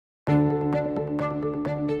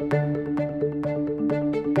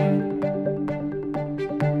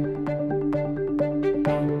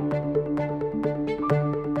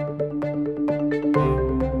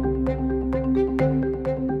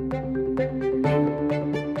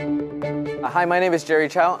Hi, my name is Jerry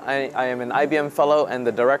Chow. I am an IBM Fellow and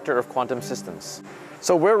the Director of Quantum Systems.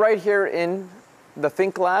 So we're right here in the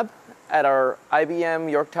Think Lab at our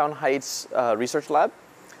IBM Yorktown Heights Research Lab.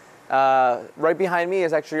 Right behind me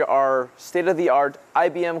is actually our state-of-the-art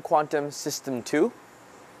IBM Quantum System Two.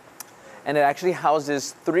 And it actually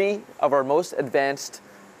houses 3 of our most advanced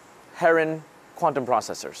Heron quantum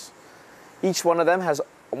processors. Each one of them has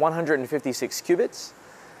 156 qubits,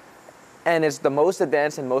 and it's the most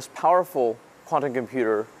advanced and most powerful quantum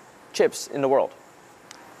computer chips in the world.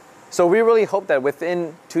 So we really hope that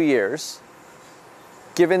within 2 years,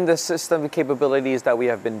 given the system capabilities that we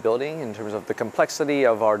have been building in terms of the complexity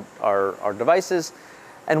of our devices,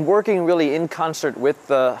 and working really in concert with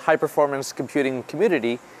the high-performance computing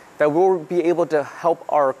community, that we'll be able to help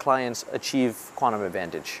our clients achieve quantum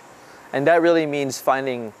advantage. And that really means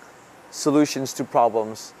finding solutions to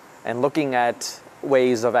problems and looking at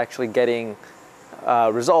ways of actually getting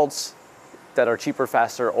results that are cheaper,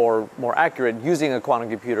 faster, or more accurate using a quantum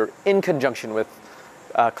computer in conjunction with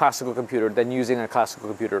a classical computer than using a classical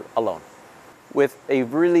computer alone. With a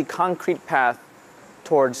really concrete path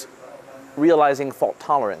towards realizing fault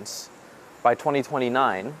tolerance by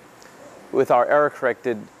 2029 with our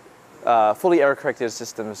fully error-corrected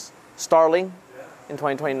systems, Starling in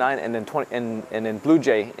 2029 and then Blue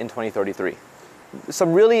Jay in 2033.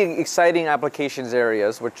 Some really exciting applications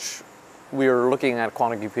areas which we are looking at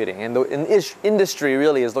quantum computing, and the industry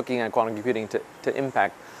really is looking at quantum computing to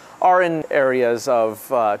impact, are in areas of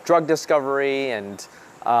drug discovery and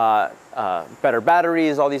better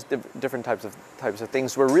batteries, all these different types of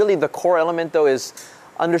things, where really the core element though is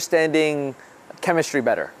understanding chemistry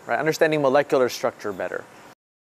better, right? Understanding molecular structure better.